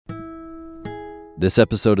This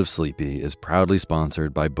episode of Sleepy is proudly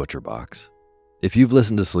sponsored by ButcherBox. If you've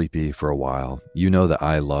listened to Sleepy for a while, you know that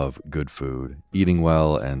I love good food, eating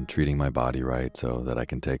well, and treating my body right so that I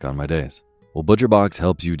can take on my days. Well, ButcherBox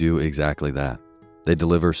helps you do exactly that. They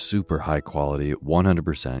deliver super high quality,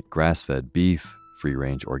 100% grass-fed beef,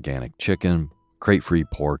 free-range organic chicken, crate-free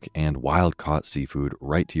pork, and wild-caught seafood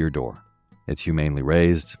right to your door. It's humanely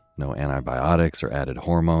raised, no antibiotics or added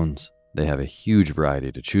hormones. They have a huge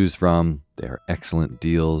variety to choose from. They are excellent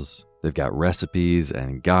deals. They've got recipes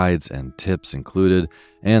and guides and tips included,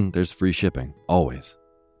 and there's free shipping, always.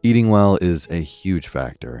 Eating well is a huge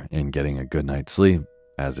factor in getting a good night's sleep,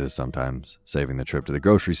 as is sometimes saving the trip to the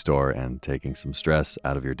grocery store and taking some stress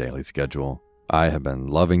out of your daily schedule. I have been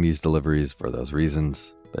loving these deliveries for those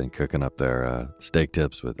reasons. Been cooking up their steak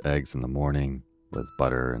tips with eggs in the morning with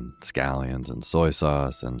butter and scallions and soy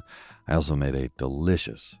sauce, and I also made a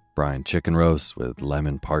delicious brine chicken roast with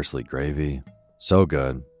lemon parsley gravy. So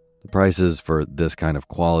good. The prices for this kind of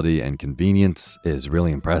quality and convenience is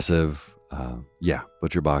really impressive.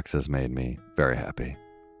 ButcherBox has made me very happy.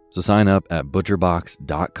 So sign up at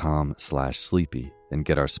butcherbox.com/sleepy and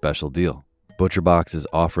get our special deal. ButcherBox is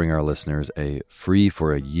offering our listeners a free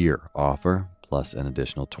for a year offer plus an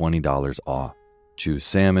additional $20 off. Choose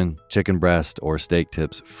salmon, chicken breast, or steak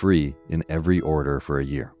tips free in every order for a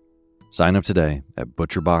year. Sign up today at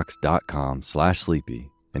butcherbox.com/sleepy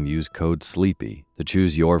and use code SLEEPY to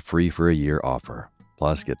choose your free for a year offer.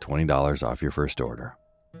 Plus, get $20 off your first order.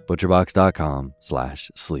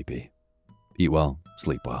 butcherbox.com/sleepy. Eat well,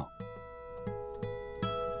 sleep well.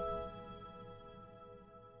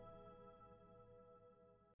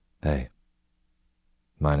 Hey,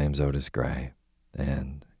 my name's Otis Gray,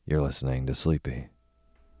 and you're listening to Sleepy.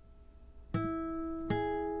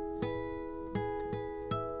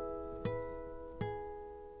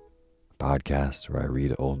 Podcast where I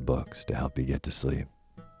read old books to help you get to sleep,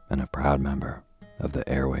 and a proud member of the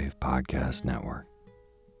Airwave Podcast Network.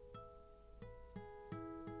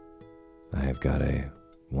 I have got a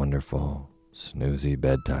wonderful, snoozy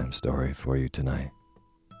bedtime story for you tonight.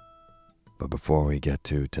 But before we get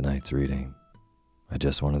to tonight's reading, I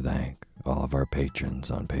just want to thank all of our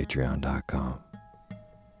patrons on patreon.com.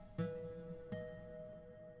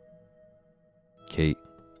 Kate,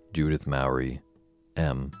 Judith Mowry,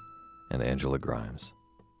 M., and Angela Grimes.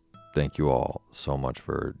 Thank you all so much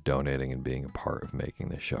for donating and being a part of making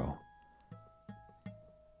this show.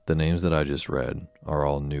 The names that I just read are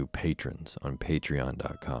all new patrons on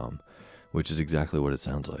patreon.com, which is exactly what it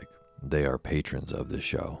sounds like. They are patrons of this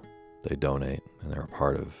show. They donate and they're a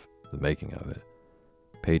part of the making of it.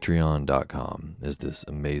 Patreon.com is this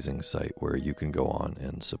amazing site where you can go on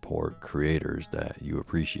and support creators that you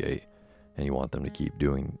appreciate and you want them to keep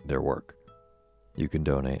doing their work. You can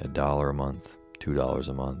donate $1 a month, $2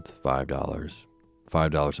 a month, $5.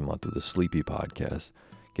 $5 a month with the Sleepy Podcast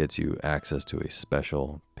gets you access to a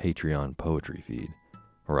special Patreon poetry feed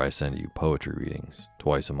where I send you poetry readings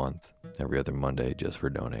twice a month, every other Monday, just for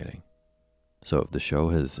donating. So if the show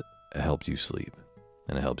has helped you sleep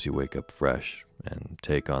and it helps you wake up fresh and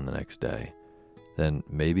take on the next day, then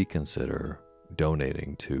maybe consider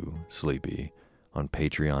donating to Sleepy on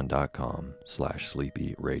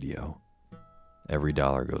patreon.com/sleepyradio. Every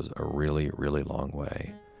dollar goes a really, really long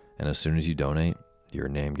way. And as soon as you donate, your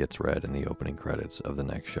name gets read in the opening credits of the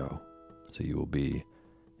next show. So you will be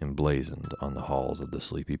emblazoned on the halls of the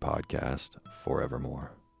Sleepy Podcast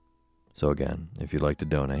forevermore. So again, if you'd like to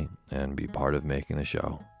donate and be part of making the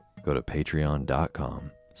show, go to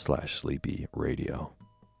patreon.com/sleepyradio.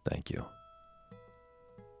 Thank you.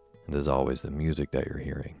 And as always, the music that you're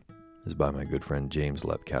hearing is by my good friend James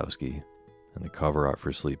Lepkowski, and the cover art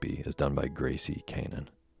for Sleepy is done by Gracie Kanan.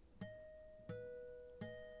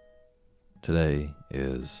 Today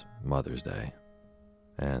is Mother's Day,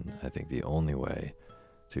 and I think the only way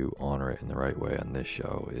to honor it in the right way on this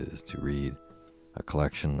show is to read a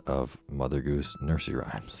collection of Mother Goose nursery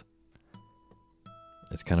rhymes.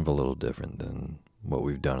 It's kind of a little different than what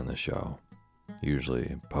we've done on the show.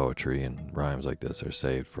 Usually poetry and rhymes like this are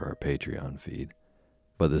saved for our Patreon feed,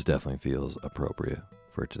 but this definitely feels appropriate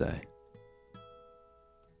for today.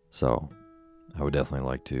 So, I would definitely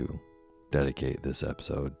like to dedicate this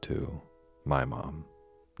episode to my mom,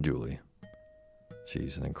 Julie.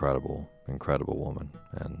 She's an incredible, incredible woman,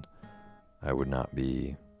 and I would not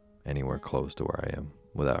be anywhere close to where I am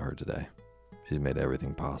without her today. She's made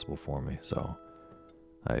everything possible for me, so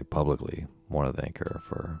I publicly want to thank her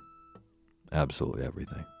for absolutely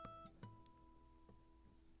everything.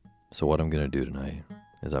 So what I'm going to do tonight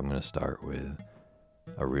is I'm going to start with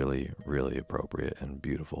a really, really appropriate and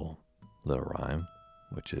beautiful little rhyme,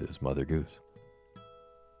 which is Mother Goose.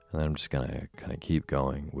 And then I'm just going to kind of keep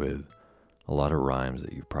going with a lot of rhymes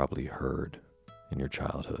that you've probably heard in your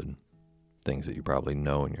childhood, things that you probably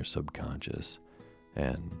know in your subconscious,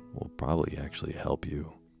 and will probably actually help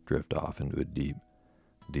you drift off into a deep,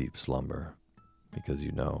 deep slumber because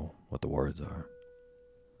you know what the words are.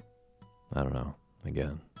 I don't know.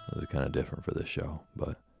 Again, this is kind of different for this show,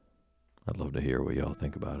 but I'd love to hear what y'all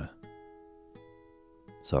think about it.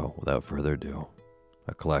 So, without further ado,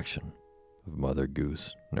 a collection of Mother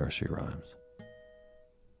Goose nursery rhymes.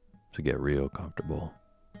 So get real comfortable.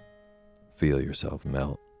 Feel yourself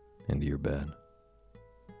melt into your bed.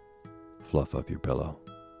 Fluff up your pillow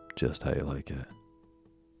just how you like it.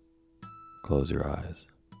 Close your eyes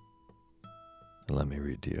and let me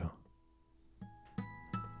read to you.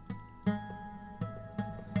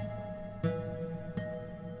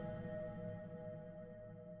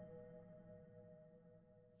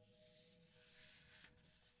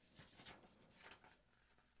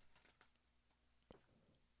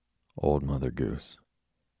 Old Mother Goose.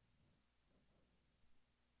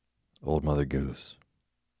 Old Mother Goose,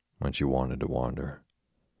 when she wanted to wander,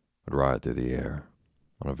 would ride through the air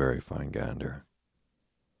on a very fine gander.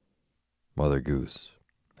 Mother Goose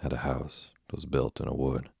had a house that was built in a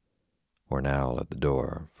wood, where an owl at the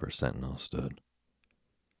door for sentinel stood.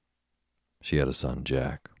 She had a son,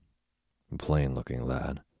 Jack, a plain-looking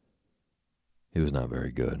lad. He was not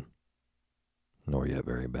very good, nor yet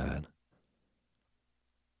very bad.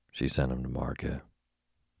 She sent him to market.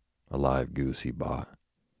 A live goose he bought.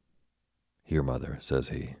 "Here, mother," says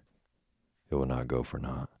he, "it will not go for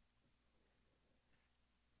naught."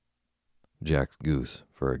 Jack's goose,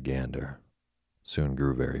 for a gander, soon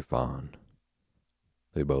grew very fond.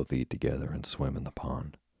 They both eat together and swim in the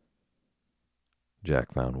pond.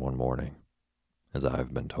 Jack found one morning, as I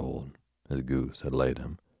have been told, his goose had laid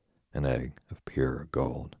him an egg of pure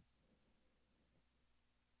gold.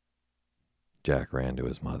 Jack ran to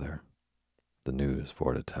his mother, the news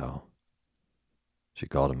for to tell. She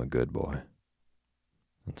called him a good boy,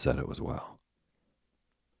 and said it was well.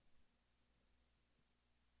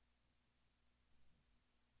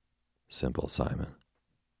 Simple Simon.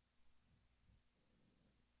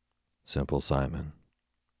 Simple Simon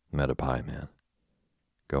met a pie man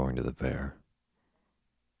going to the fair.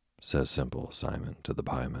 Says Simple Simon to the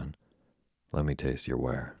pieman, "Let me taste your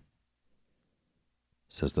ware."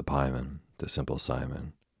 Says the pieman to Simple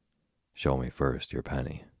Simon, "Show me first your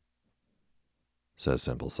penny." Says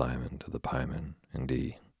Simple Simon to the pieman,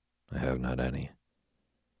 "Indeed, I have not any."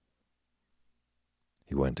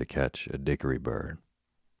 He went to catch a dickory bird,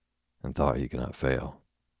 and thought he could not fail,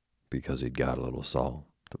 because he'd got a little salt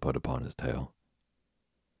to put upon his tail.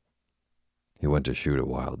 He went to shoot a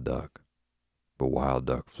wild duck, but Wild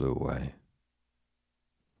Duck flew away.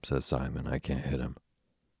 Says Simon, "I can't hit him,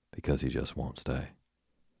 because he just won't stay."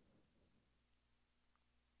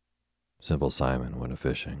 Simple Simon went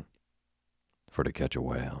a-fishing for to catch a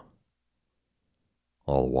whale.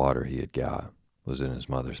 All the water he had got was in his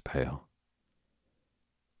mother's pail.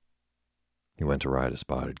 He went to ride a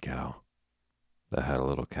spotted cow that had a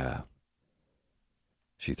little calf.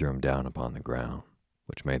 She threw him down upon the ground,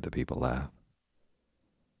 which made the people laugh.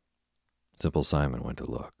 Simple Simon went to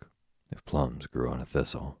look if plums grew on a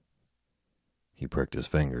thistle. He pricked his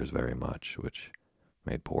fingers very much, which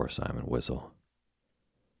made poor Simon whistle.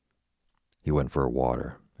 He went for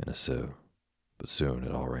water in a sieve, but soon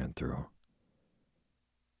it all ran through.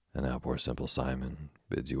 And now poor Simple Simon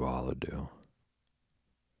bids you all adieu.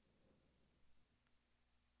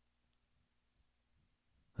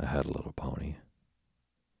 I had a little pony.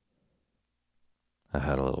 I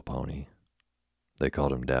had a little pony. They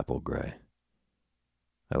called him Dapple Gray.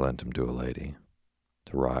 I lent him to a lady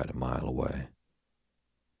to ride a mile away.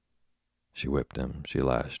 She whipped him, she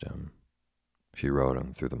lashed him, she rode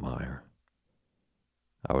him through the mire.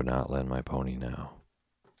 I would not lend my pony now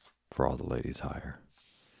for all the ladies' hire.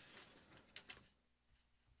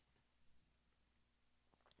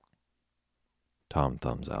 Tom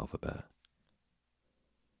Thumb's Alphabet.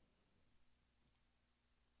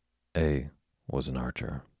 A was an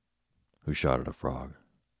archer who shot at a frog.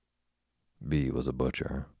 B was a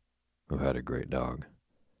butcher who had a great dog.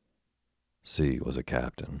 C was a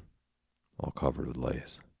captain, all covered with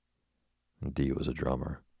lace. And D was a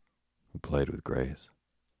drummer who played with grace.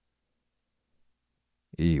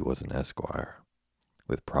 E was an esquire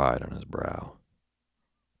with pride on his brow.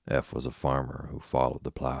 F was a farmer who followed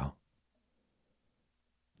the plow.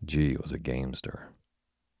 G was a gamester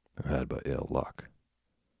who had but ill luck.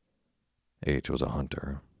 H was a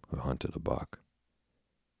hunter who hunted a buck.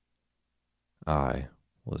 I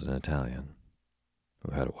was an Italian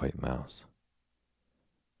who had a white mouse.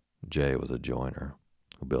 J was a joiner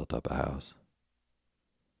who built up a house.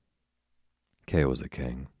 K was a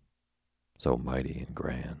king, so mighty and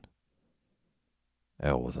grand.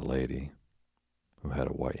 L was a lady who had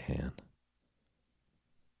a white hand.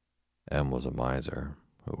 M was a miser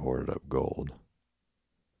who hoarded up gold.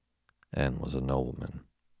 N was a nobleman,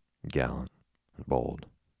 gallant and bold.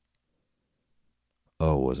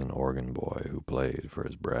 O was an organ boy who played for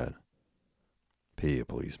his bread. P a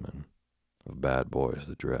policeman, of bad boys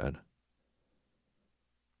the dread.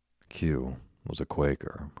 Q was a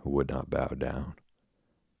Quaker who would not bow down.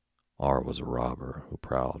 R was a robber who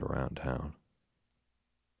prowled around town.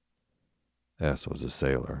 S was a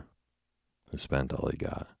sailor who spent all he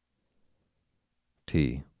got.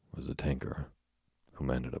 T was a tinker who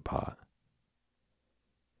mended a pot.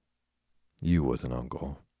 U was an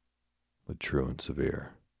uncle, but true and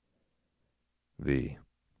severe. V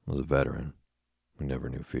was a veteran who never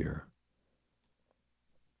knew fear.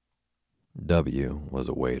 W was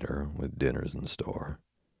a waiter with dinners in store.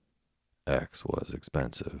 X was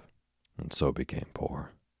expensive and so became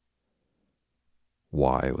poor.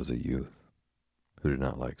 Y was a youth who did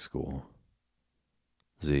not like school.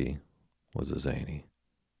 Z was a zany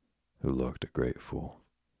who looked a great fool.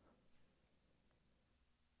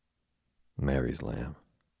 Mary's lamb.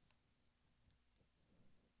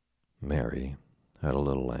 Mary had a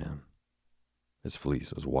little lamb. His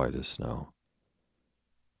fleece was white as snow,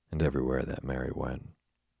 and everywhere that Mary went,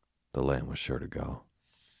 the lamb was sure to go.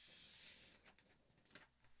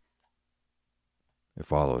 It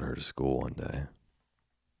followed her to school one day,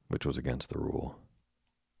 which was against the rule.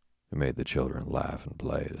 It made the children laugh and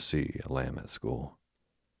play to see a lamb at school.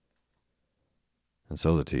 And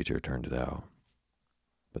so the teacher turned it out,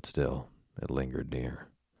 but still it lingered near,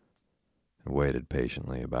 and waited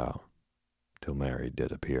patiently about till Mary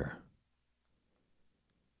did appear.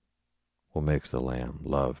 What makes the lamb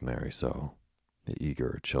love Mary so, the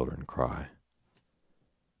eager children cry.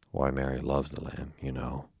 Why Mary loves the lamb, you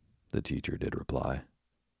know, the teacher did reply.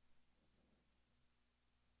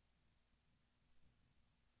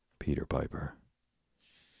 Peter Piper.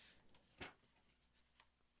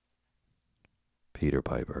 Peter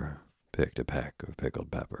Piper picked a peck of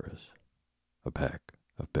pickled peppers. A peck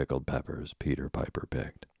of pickled peppers Peter Piper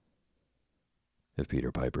picked. If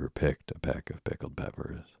Peter Piper picked a peck of pickled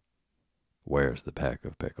peppers, where's the peck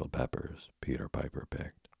of pickled peppers Peter Piper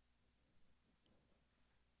picked?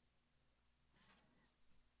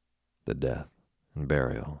 The death and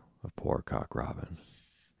burial of poor Cock Robin.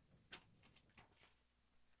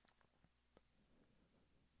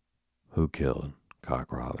 Who killed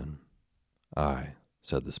Cock Robin? I,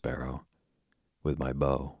 said the sparrow, with my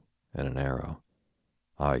bow and an arrow.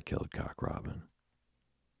 I killed Cock Robin.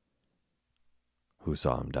 Who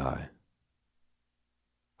saw him die?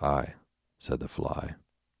 I, said the fly,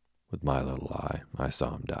 with my little eye I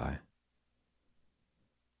saw him die.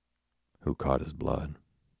 Who caught his blood?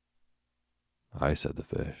 I, said the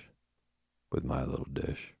fish, with my little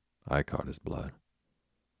dish I caught his blood.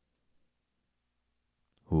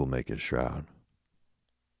 Who will make his shroud?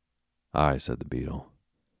 I, said the beetle,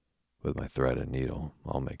 with my thread and needle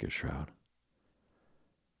I'll make his shroud.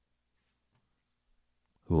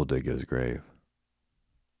 Who will dig his grave?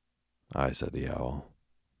 I, said the owl,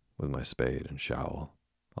 with my spade and shovel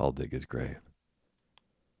I'll dig his grave.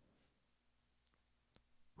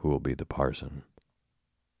 Who will be the parson?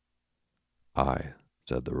 I,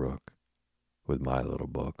 said the rook, with my little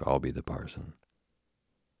book I'll be the parson.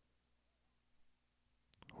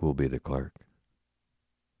 Who will be the clerk?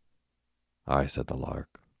 I, said the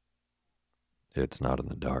lark, it's not in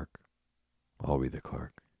the dark, I'll be the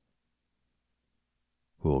clerk.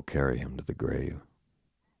 Who will carry him to the grave?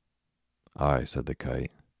 I, said the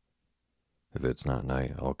kite, if it's not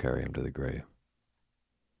night I'll carry him to the grave.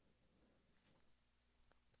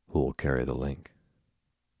 Who will carry the link?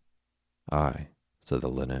 I, said the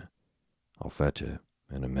linnet, I'll fetch it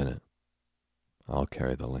in a minute, I'll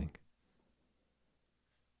carry the link.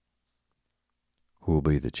 Who will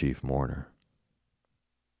be the chief mourner?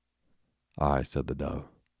 I, said the dove,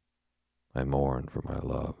 I mourn for my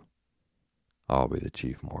love, I'll be the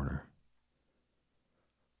chief mourner.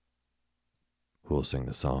 Who will sing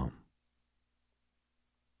the psalm?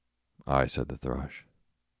 I, said the thrush,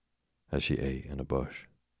 as she ate in a bush,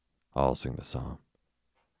 I'll sing the psalm.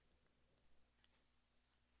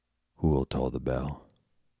 Who will toll the bell?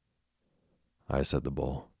 I, said the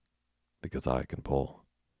bull, because I can pull.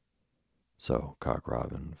 So, Cock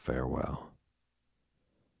Robin, farewell.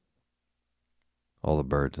 All the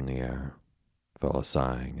birds in the air fell a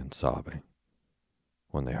sighing and sobbing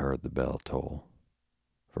when they heard the bell toll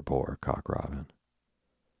for poor Cock Robin.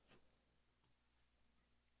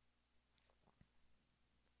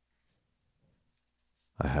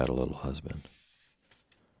 I had a little husband.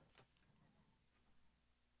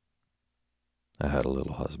 I had a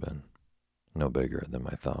little husband, no bigger than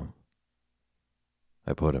my thumb.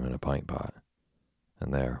 I put him in a pint pot,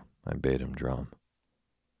 and there I bade him drum.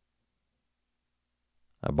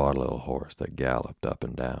 I bought a little horse that galloped up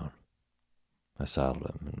and down. I saddled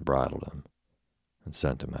him and bridled him and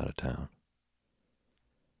sent him out of town.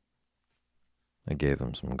 I gave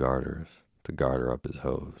him some garters to garter up his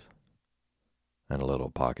hose and a little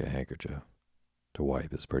pocket handkerchief to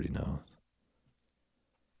wipe his pretty nose.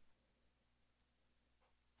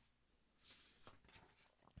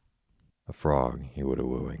 A frog he would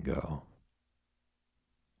a-woo and go.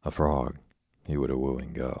 A frog he would a-woo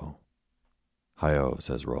and go. Hi-oh,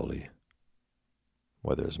 says Roly,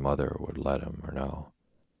 whether his mother would let him or no,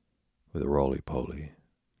 with a roly-poly,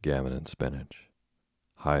 gammon and spinach.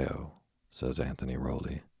 Hi-oh, says Anthony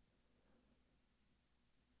Roly.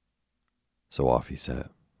 So off he set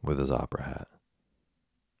with his opera hat.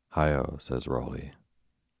 Hi-oh, says Roly,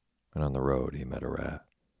 and on the road he met a rat,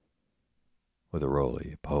 with a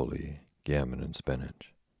roly-poly, gammon and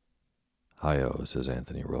spinach. Hi-oh, says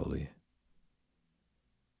Anthony Roly.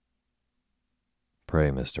 Pray,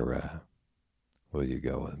 Mr. Rat, will you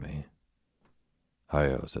go with me?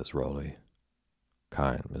 Hi-oh, says Roly,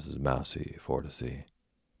 kind Mrs. Mousy for to see,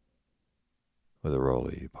 with a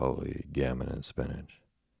roly-poly, gammon and spinach.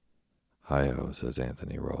 Hi-oh, says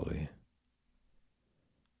Anthony Roly.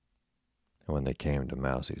 And when they came to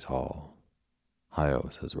Mousy's hall, hi-oh,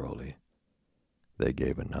 says Roly, they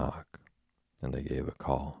gave a knock, and they gave a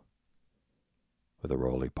call, with a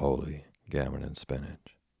roly-poly, gammon and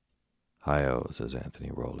spinach. Hi-oh, says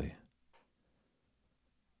Anthony Roly.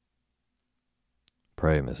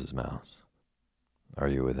 Pray, Mrs. Mouse, are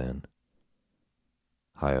you within?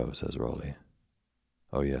 Hi-oh, says Roly.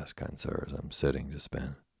 Oh yes, kind sirs, I'm sitting to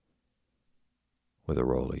spin, with a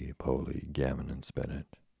roly-poly, gammon and spinach.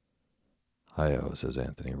 Hi-oh, says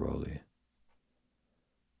Anthony Roly.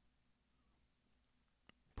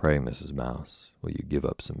 Pray, Mrs. Mouse, will you give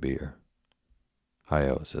up some beer?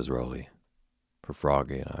 Hi-oh, says Roly, for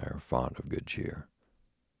Froggy and I are fond of good cheer,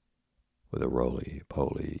 with a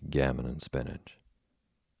roly-poly, gammon and spinach.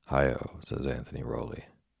 Hi-oh, says Anthony Roly.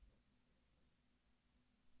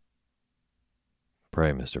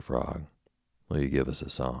 Pray, Mr. Frog, will you give us a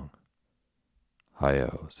song?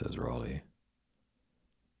 Hi-oh, says Roly,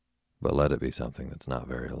 but let it be something that's not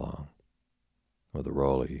very long, with a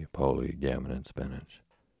roly-poly, gammon and spinach.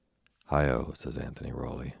 Hi-oh, says Anthony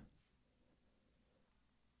Roly.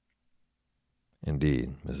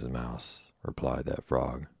 Indeed, Mrs. Mouse, replied that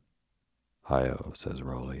frog. Hi-oh, says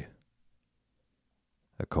Roly.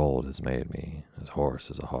 A cold has made me as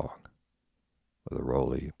hoarse as a hog, with a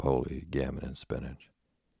roly-poly, gammon and spinach.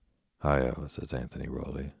 Hi-oh, says Anthony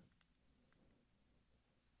Roly.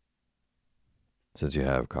 Since you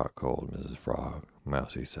have caught cold, Mrs. Frog,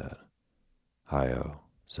 Mousy said. Hi-oh,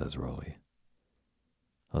 says Roly.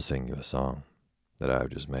 I'll sing you a song that I've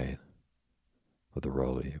just made, with a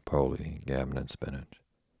roly-poly, gammon and spinach.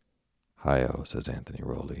 Hi-oh, says Anthony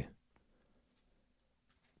Roly.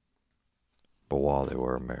 But while they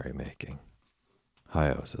were merry-making,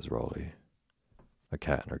 hi-oh, says Roly, a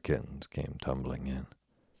cat and her kittens came tumbling in,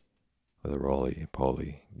 with a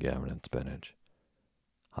roly-poly, gammon and spinach.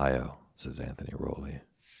 Hi-oh, says Anthony Roly.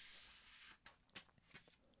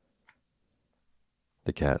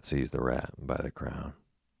 The cat seized the rat by the crown.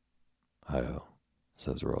 Hi-oh,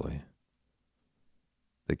 says Roly.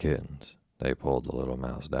 The kittens, they pulled the little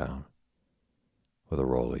mouse down, with a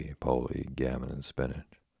roly-poly, gammon and spinach.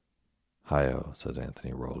 Hi-oh, says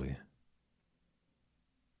Anthony Roly.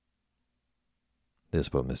 This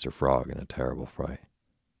put Mr. Frog in a terrible fright.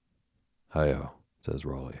 Hi-oh, says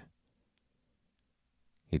Roly.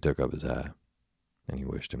 He took up his hat, and he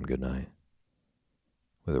wished him good night,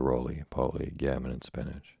 with a roly-poly, gammon and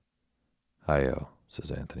spinach. Hi-oh,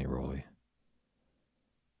 says Anthony Roly.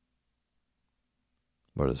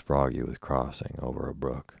 But as Froggy was crossing over a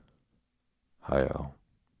brook, hi-oh,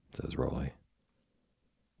 says Roly,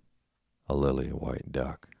 a lily-white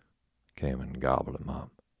duck came and gobbled him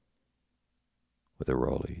up, with a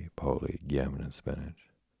roly-poly, gammon and spinach.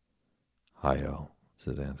 Hi-oh,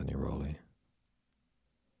 says Anthony Roly.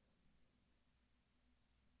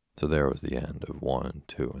 So there was the end of 1,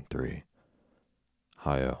 2, and 3.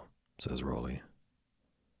 Hi-oh, says Roly.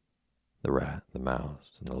 The rat, the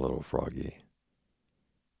mouse, and the little froggy,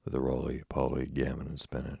 with a roly-poly, gammon and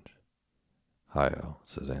spinach. Hi-oh,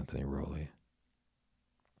 says Anthony Roly.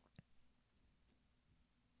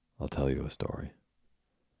 I'll tell you a story.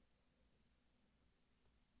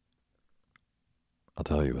 I'll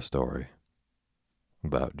tell you a story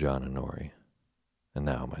about John and Nori And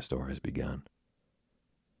now my story's begun.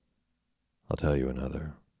 I'll tell you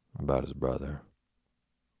another about his brother,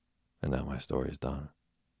 and now my story's done.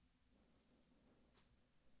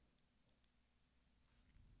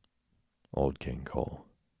 Old King Cole.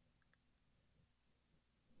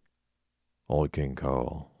 Old King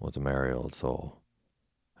Cole was a merry old soul,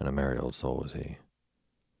 and a merry old soul was he.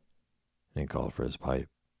 And he called for his pipe,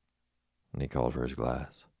 and he called for his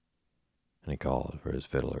glass, and he called for his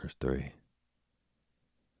fiddlers three.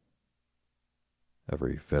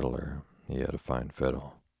 Every fiddler he had a fine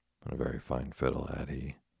fiddle, and a very fine fiddle had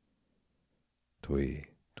he. Twee,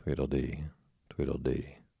 tweedledee,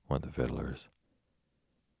 tweedledee, went the fiddlers,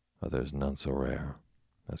 but there's none so rare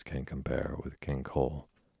as can compare with King Cole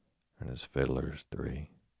and his fiddlers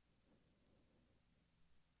three.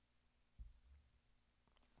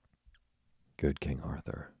 Good King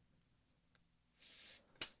Arthur.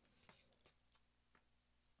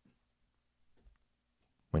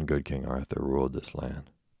 When good King Arthur ruled this land,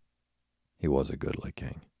 he was a goodly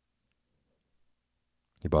king.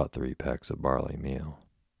 He bought 3 pecks of barley meal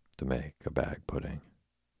to make a bag pudding.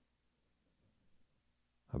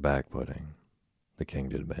 A bag pudding the king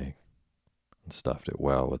did make, and stuffed it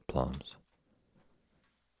well with plums,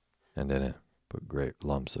 and in it put great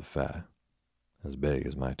lumps of fat, as big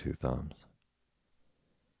as my 2 thumbs.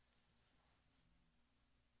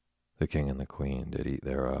 The king and the queen did eat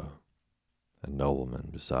thereof, and noblemen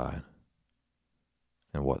beside,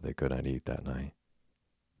 and what they could not eat that night,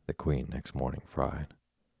 the queen next morning fried.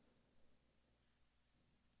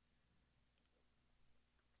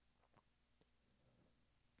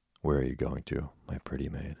 Where are you going to, my pretty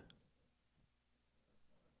maid?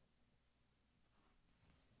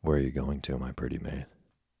 Where are you going to, my pretty maid?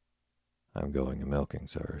 I'm going a-milking,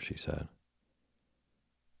 sir, she said.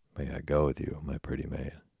 May I go with you, my pretty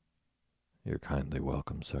maid? You're kindly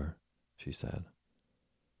welcome, sir, she said.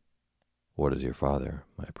 What is your father,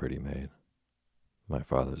 my pretty maid? My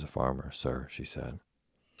father's a farmer, sir, she said.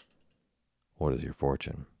 What is your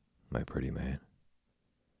fortune, my pretty maid?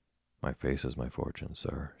 My face is my fortune,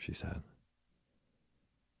 sir, she said.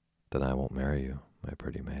 Then I won't marry you, my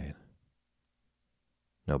pretty maid.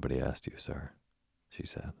 Nobody asked you, sir, she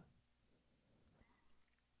said.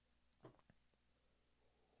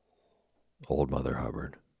 Old Mother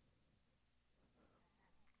Hubbard.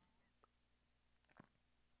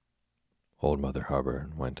 Old Mother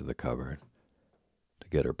Hubbard went to the cupboard to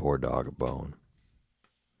get her poor dog a bone.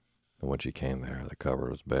 And when she came there, the cupboard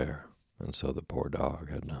was bare, and so the poor dog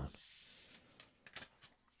had none.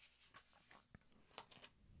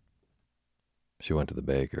 She went to the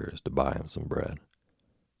baker's to buy him some bread,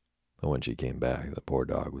 but when she came back, the poor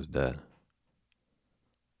dog was dead.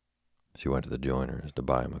 She went to the joiner's to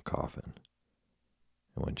buy him a coffin,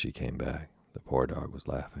 and when she came back, the poor dog was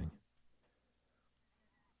laughing.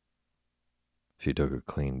 She took a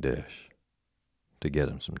clean dish to get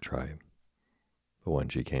him some tripe, but when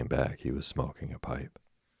she came back, he was smoking a pipe.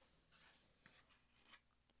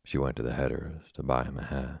 She went to the hedder's to buy him a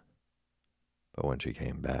hat, but when she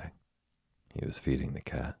came back, he was feeding the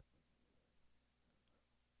cat.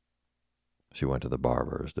 She went to the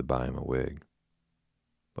barber's to buy him a wig,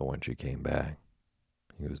 but when she came back,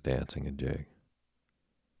 he was dancing a jig.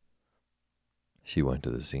 She went to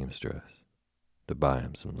the seamstress to buy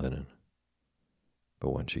him some linen, but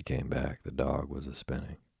when she came back, the dog was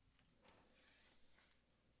a-spinning.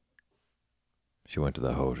 She went to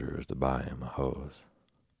the hosier's to buy him a hose,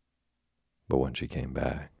 but when she came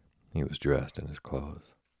back, he was dressed in his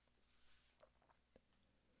clothes.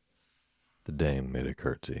 The dame made a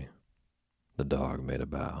curtsy. The dog made a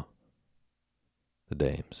bow. The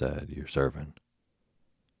dame said, "Your servant."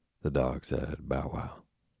 The dog said, "Bow wow."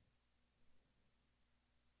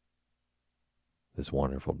 This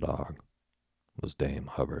wonderful dog was Dame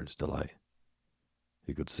Hubbard's delight.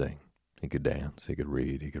 He could sing, he could dance, he could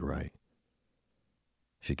read, he could write.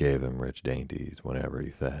 She gave him rich dainties whenever he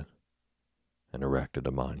fed, and erected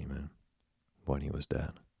a monument when he was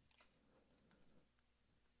dead.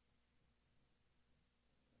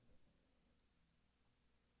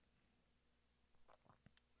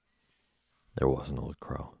 There was an old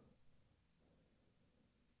crow.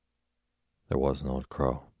 There was an old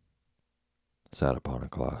crow, sat upon a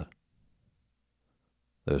clod.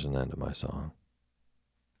 There's an end to my song.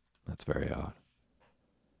 That's very odd.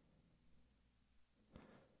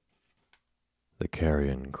 The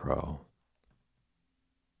Carrion Crow.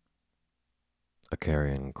 A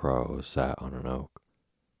carrion crow sat on an oak,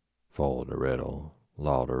 fold a riddle,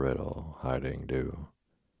 lolled a riddle, hiding do,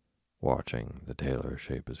 watching the tailor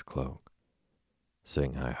shape his cloak.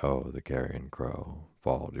 Sing hi ho, the carrion crow,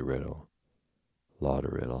 fold a riddle, lolled a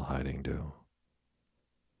riddle, hiding do.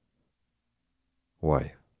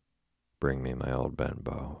 Wife, bring me my old bent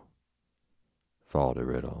bow. Fall de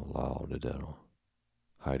riddle, loll de diddle,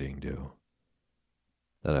 hiding do,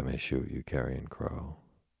 that I may shoot you carrion crow.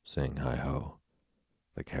 Sing hi ho,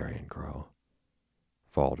 the carrion crow.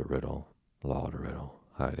 Fall de riddle, loll de riddle,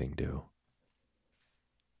 hiding do.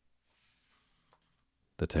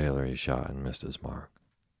 The tailor he shot and missed his mark.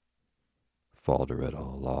 Fall de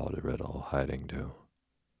riddle, loll de riddle, hiding do,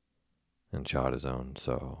 and shot his own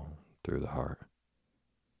so through the heart.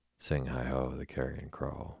 Sing hi ho, the carrion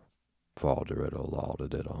crow. Fall de riddle, loll de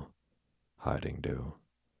diddle, hiding do.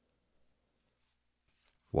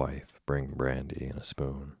 Wife, bring brandy in a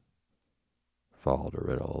spoon. Fall de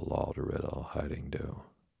riddle, loll de riddle, hiding do.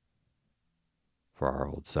 For our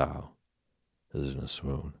old sow is in a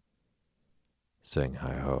swoon. Sing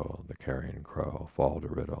hi ho, the carrion crow. Fall de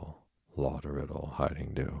riddle, loll de riddle,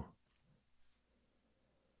 hiding do.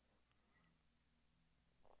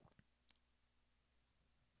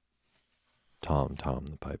 Tom, Tom,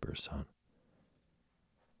 the piper's son.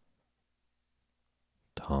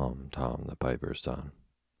 Tom, Tom, the piper's son,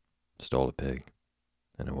 stole a pig,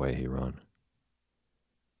 and away he run.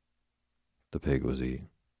 The pig was eat,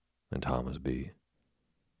 and Tom was beat,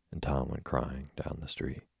 and Tom went crying down the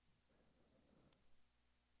street.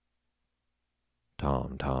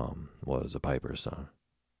 Tom, Tom was a piper's son.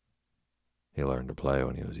 He learned to play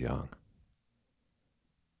when he was young,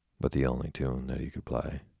 but the only tune that he could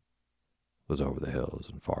play was over the hills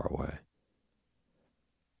and far away.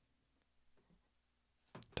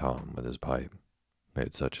 Tom, with his pipe,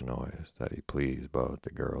 made such a noise that he pleased both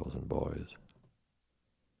the girls and boys.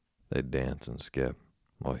 They'd dance and skip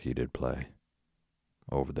while he did play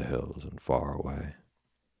over the hills and far away.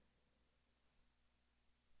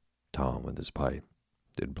 Tom, with his pipe,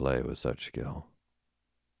 did play with such skill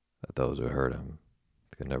that those who heard him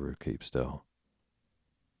could never keep still.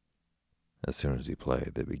 As soon as he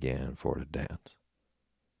played, they began for to dance.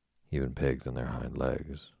 Even pigs on their hind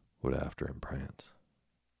legs would after him prance.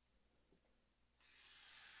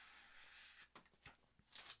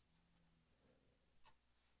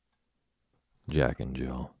 Jack and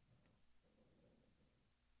Jill.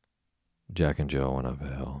 Jack and Jill went up a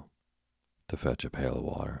hill to fetch a pail of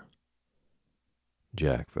water.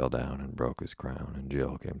 Jack fell down and broke his crown, and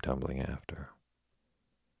Jill came tumbling after.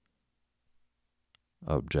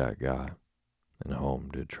 Up Jack got, and home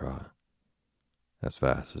did trot, as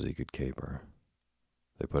fast as he could caper.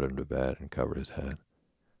 They put him to bed and covered his head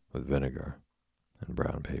with vinegar and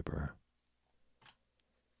brown paper.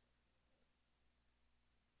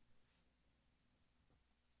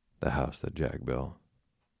 The house that Jack built.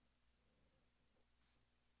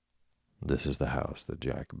 This is the house that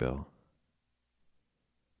Jack built.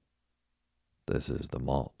 This is the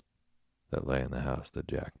malt that lay in the house that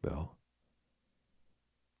Jack built.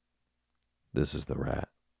 This is the rat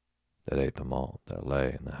that ate the malt that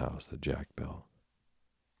lay in the house that Jack built.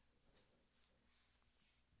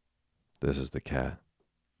 This is the cat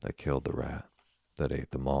that killed the rat that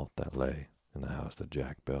ate the malt that lay in the house that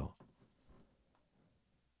Jack built.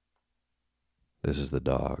 This is the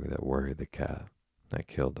dog that worried the cat that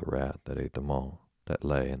killed the rat that ate the malt that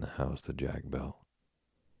lay in the house that Jack built.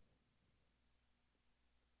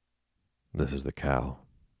 This is the cow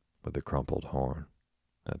with the crumpled horn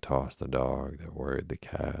that tossed the dog that worried the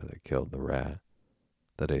cat that killed the rat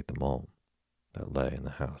that ate the malt that lay in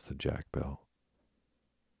the house that Jack built.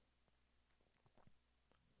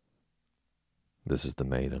 This is the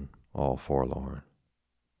maiden, all forlorn,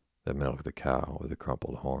 that milked the cow with the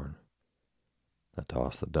crumpled horn, that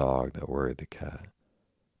tossed the dog that worried the cat,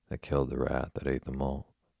 that killed the rat that ate the malt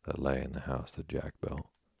that lay in the house that Jack built.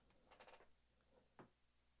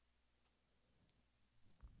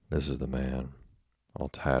 This is the man, all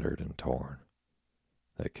tattered and torn,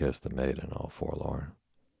 that kissed the maiden all forlorn,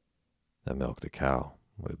 that milked the cow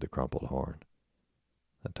with the crumpled horn,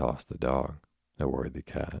 that tossed the dog that worried the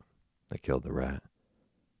cat, that killed the rat,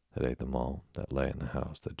 that ate the malt that lay in the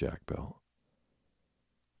house that Jack built.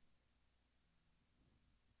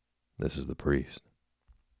 This is the priest,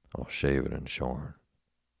 all shaven and shorn,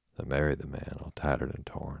 that married the man all tattered and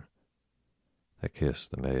torn, that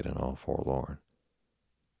kissed the maiden all forlorn,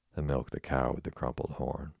 that milked the cow with the crumpled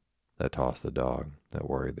horn, that tossed the dog that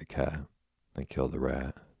worried the cat, that killed the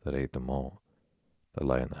rat that ate the malt that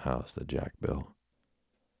lay in the house that Jack built.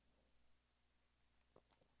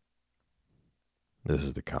 This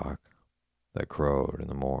is the cock that crowed in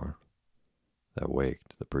the morn, that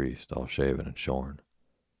waked the priest all shaven and shorn,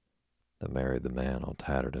 that married the man all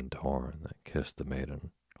tattered and torn, that kissed the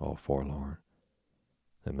maiden all forlorn,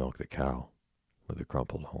 that milked the cow with the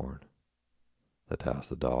crumpled horn, that tossed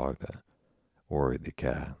the dog that worried the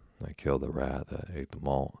cat, I killed the rat that ate the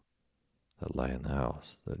malt that lay in the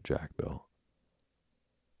house that Jack built.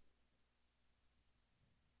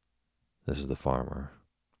 This is the farmer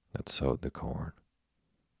that sowed the corn,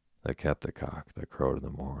 that kept the cock that crowed in the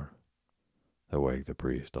morn, that waked the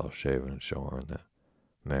priest all shaven and shorn, that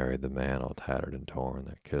married the man all tattered and torn,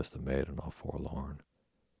 that kissed the maiden all forlorn,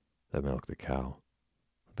 that milked the cow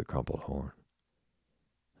with the crumpled horn,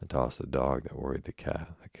 that tossed the dog that worried the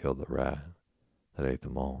cat, that killed the rat that ate the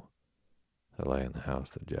mole, that lay in the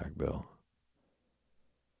house that Jack built.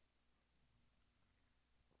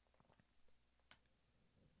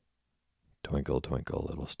 Twinkle, twinkle,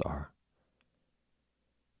 little star.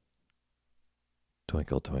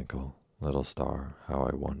 Twinkle, twinkle, little star, how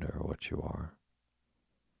I wonder what you are.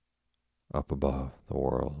 Up above the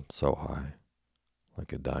world so high,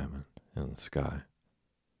 like a diamond in the sky.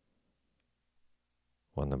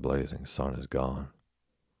 When the blazing sun is gone,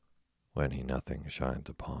 when he nothing shines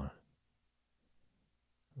upon,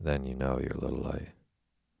 then you know your little light.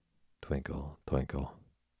 Twinkle, twinkle,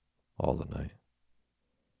 all the night.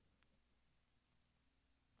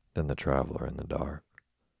 Then the traveler in the dark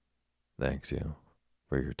thanks you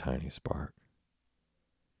for your tiny spark.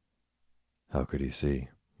 How could he see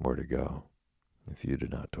where to go if you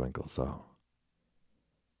did not twinkle so?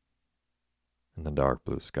 In the dark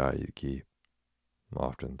blue sky you keep,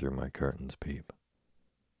 often through my curtains peep,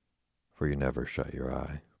 for you never shut your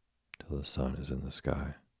eye till the sun is in the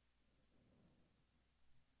sky.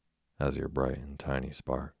 As your bright and tiny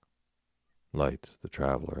spark lights the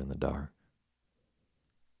traveler in the dark,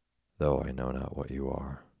 though I know not what you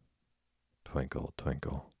are, twinkle,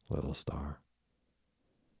 twinkle, little star.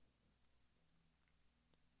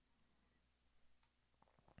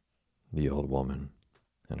 The old woman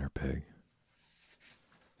and her pig.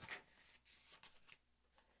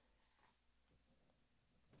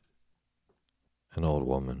 An old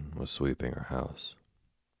woman was sweeping her house,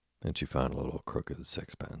 and she found a little crooked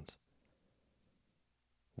sixpence.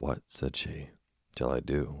 "What," said she, "shall I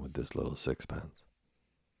do with this little sixpence?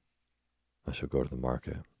 I shall go to the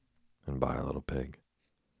market and buy a little pig."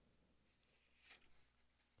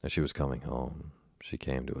 As she was coming home, she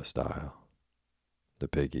came to a stile. The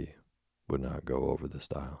piggy would not go over the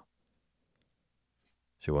stile.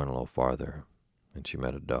 She went a little farther, and she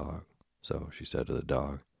met a dog, so she said to the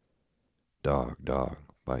dog, "Dog, dog,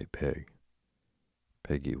 bite pig.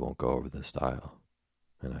 Piggy won't go over the stile,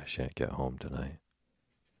 and I shan't get home tonight."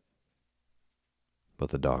 But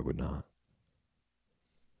the dog would not.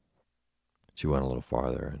 She went a little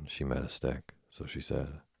farther, and she met a stick, so she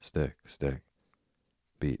said, "Stick, stick,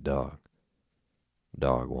 beat dog.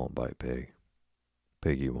 Dog won't bite pig.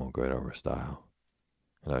 Piggy won't get over stile,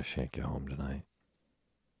 and I shan't get home tonight."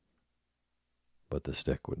 But the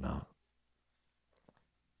stick would not.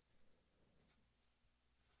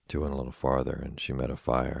 She went a little farther, and she met a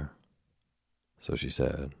fire, so she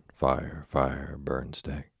said, "Fire, fire, burn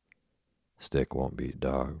stick. Stick won't beat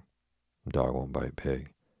dog. Dog won't bite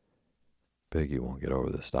pig. Piggy won't get over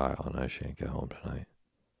the stile, and I shan't get home tonight."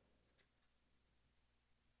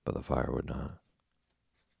 But the fire would not.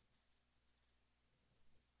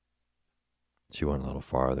 She went a little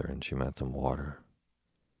farther, and she met some water.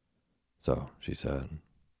 So she said,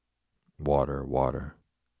 "Water, water,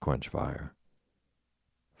 quench fire.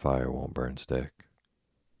 Fire won't burn stick.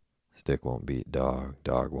 Stick won't beat dog.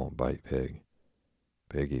 Dog won't bite pig.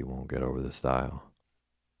 Piggy won't get over the stile,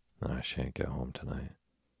 and I shan't get home tonight."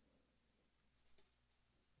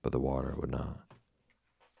 But the water would not.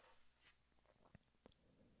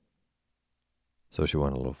 So she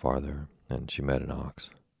went a little farther, and she met an ox.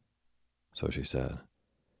 So she said,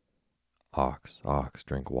 "Ox, ox,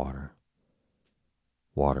 drink water.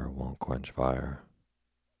 Water won't quench fire.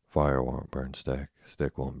 Fire won't burn stick.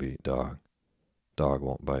 Stick won't beat dog. Dog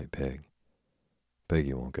won't bite pig.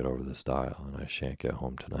 Piggy won't get over the stile, and I shan't get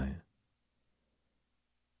home tonight."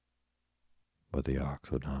 But the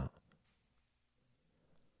ox would not.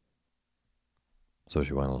 So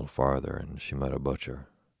she went a little farther, and she met a butcher.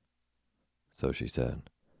 So she said,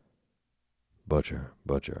 "Butcher,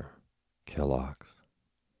 butcher, kill ox.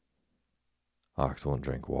 Ox won't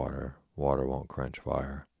drink water. Water won't quench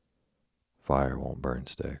fire. Fire won't burn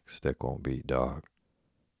stick. Stick won't beat dog.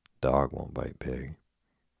 Dog won't bite pig.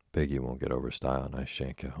 Piggy won't get over stile, and I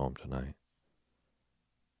shan't get home tonight."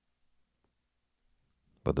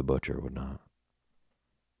 But the butcher would not.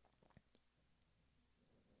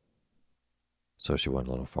 So she went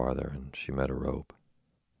a little farther, and she met a rope.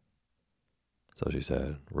 So she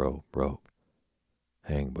said, "Rope, rope,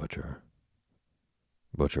 hang butcher.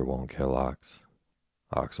 Butcher won't kill ox.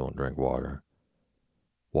 Ox won't drink water.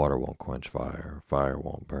 Water won't quench fire. Fire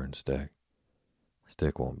won't burn stick.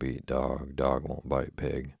 Stick won't beat dog, dog won't bite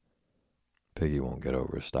pig. Piggy won't get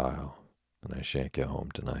over style, and I shan't get home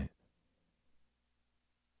tonight.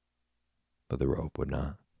 But the rope would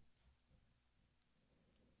not.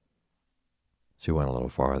 She went a little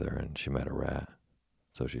farther and she met a rat.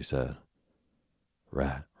 So she said,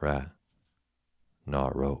 Rat, rat, gnaw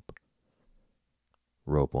rope.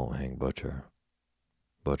 Rope won't hang butcher.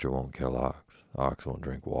 Butcher won't kill ox. Ox won't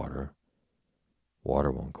drink water.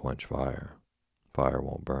 Water won't quench fire. Fire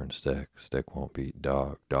won't burn stick. Stick won't beat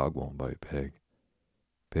dog. Dog won't bite pig.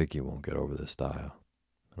 Piggy won't get over the stile,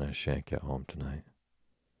 and I shan't get home tonight.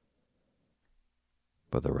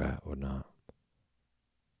 But the rat would not.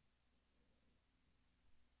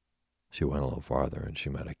 She went a little farther and she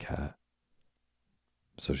met a cat.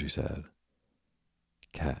 So she said,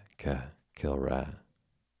 Cat, cat, kill rat.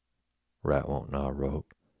 Rat won't gnaw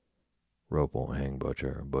rope. Rope won't hang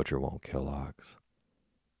butcher. Butcher won't kill ox.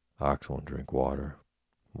 Ox won't drink water.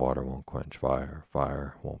 Water won't quench fire.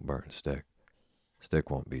 Fire won't burn stick.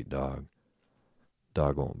 Stick won't beat dog.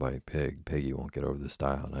 Dog won't bite pig. Piggy won't get over the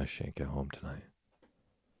stile, and I shan't get home tonight.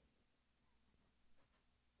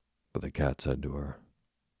 But the cat said to her,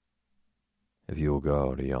 If you will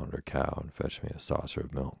go to yonder cow and fetch me a saucer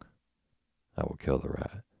of milk, I will kill the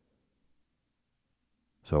rat.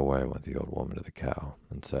 So away went the old woman to the cow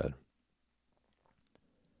and said,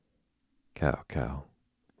 Cow, cow,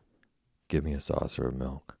 give me a saucer of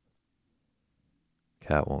milk.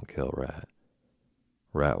 Cat won't kill rat.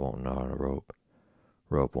 Rat won't gnaw a rope.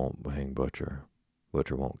 Rope won't hang butcher.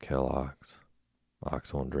 Butcher won't kill ox.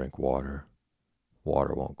 Ox won't drink water.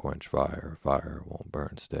 Water won't quench fire. Fire won't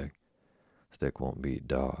burn stick. Stick won't beat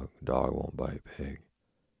dog. Dog won't bite pig.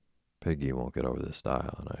 Piggy won't get over the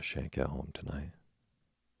stile, and I shan't get home tonight.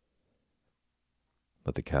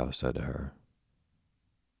 But the cow said to her,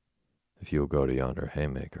 If you will go to yonder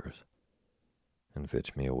haymakers and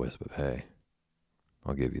fetch me a wisp of hay,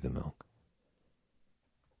 I'll give you the milk.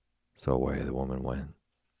 So away the woman went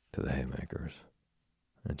to the haymakers,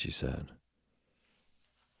 and she said,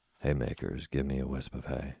 Haymakers, give me a wisp of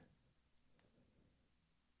hay.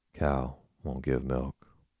 Cow won't give milk.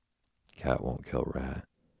 Cat won't kill rat.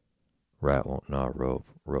 Rat won't gnaw rope.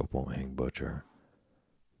 Rope won't hang butcher.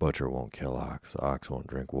 Butcher won't kill ox. Ox won't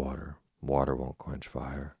drink water. Water won't quench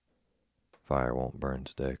fire. Fire won't burn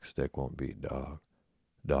stick. Stick won't beat dog.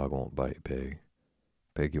 Dog won't bite pig.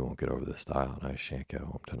 Piggy won't get over the stile, and I shan't get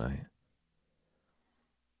home tonight.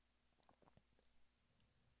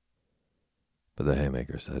 But the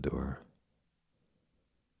haymaker said to her,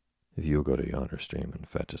 If you will go to yonder stream and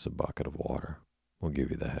fetch us a bucket of water, we'll give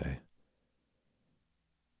you the hay.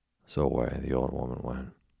 So away the old woman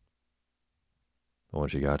went. But when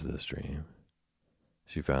she got to the stream,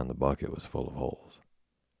 she found the bucket was full of holes.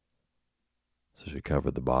 So she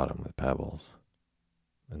covered the bottom with pebbles,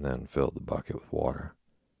 and then filled the bucket with water,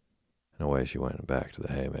 and away she went back to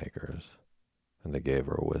the haymakers, and they gave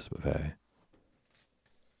her a wisp of hay.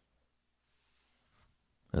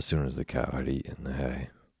 As soon as the cow had eaten the hay,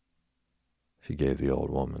 she gave the old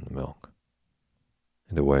woman the milk,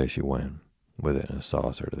 and away she went with it in a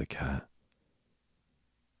saucer to the cat.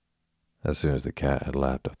 As soon as the cat had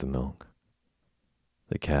lapped up the milk,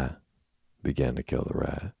 the cat began to kill the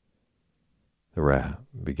rat. The rat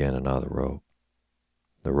began to gnaw the rope.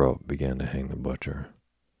 The rope began to hang the butcher.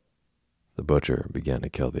 The butcher began to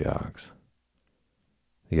kill the ox.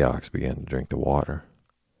 The ox began to drink the water.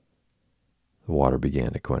 The water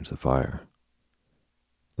began to quench the fire.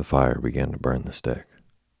 The fire began to burn the stick.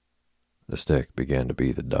 The stick began to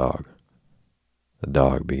beat the dog. The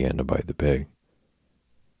dog began to bite the pig.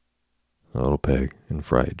 The little pig, in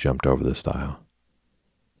fright, jumped over the stile.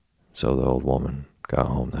 So the old woman got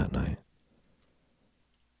home that night.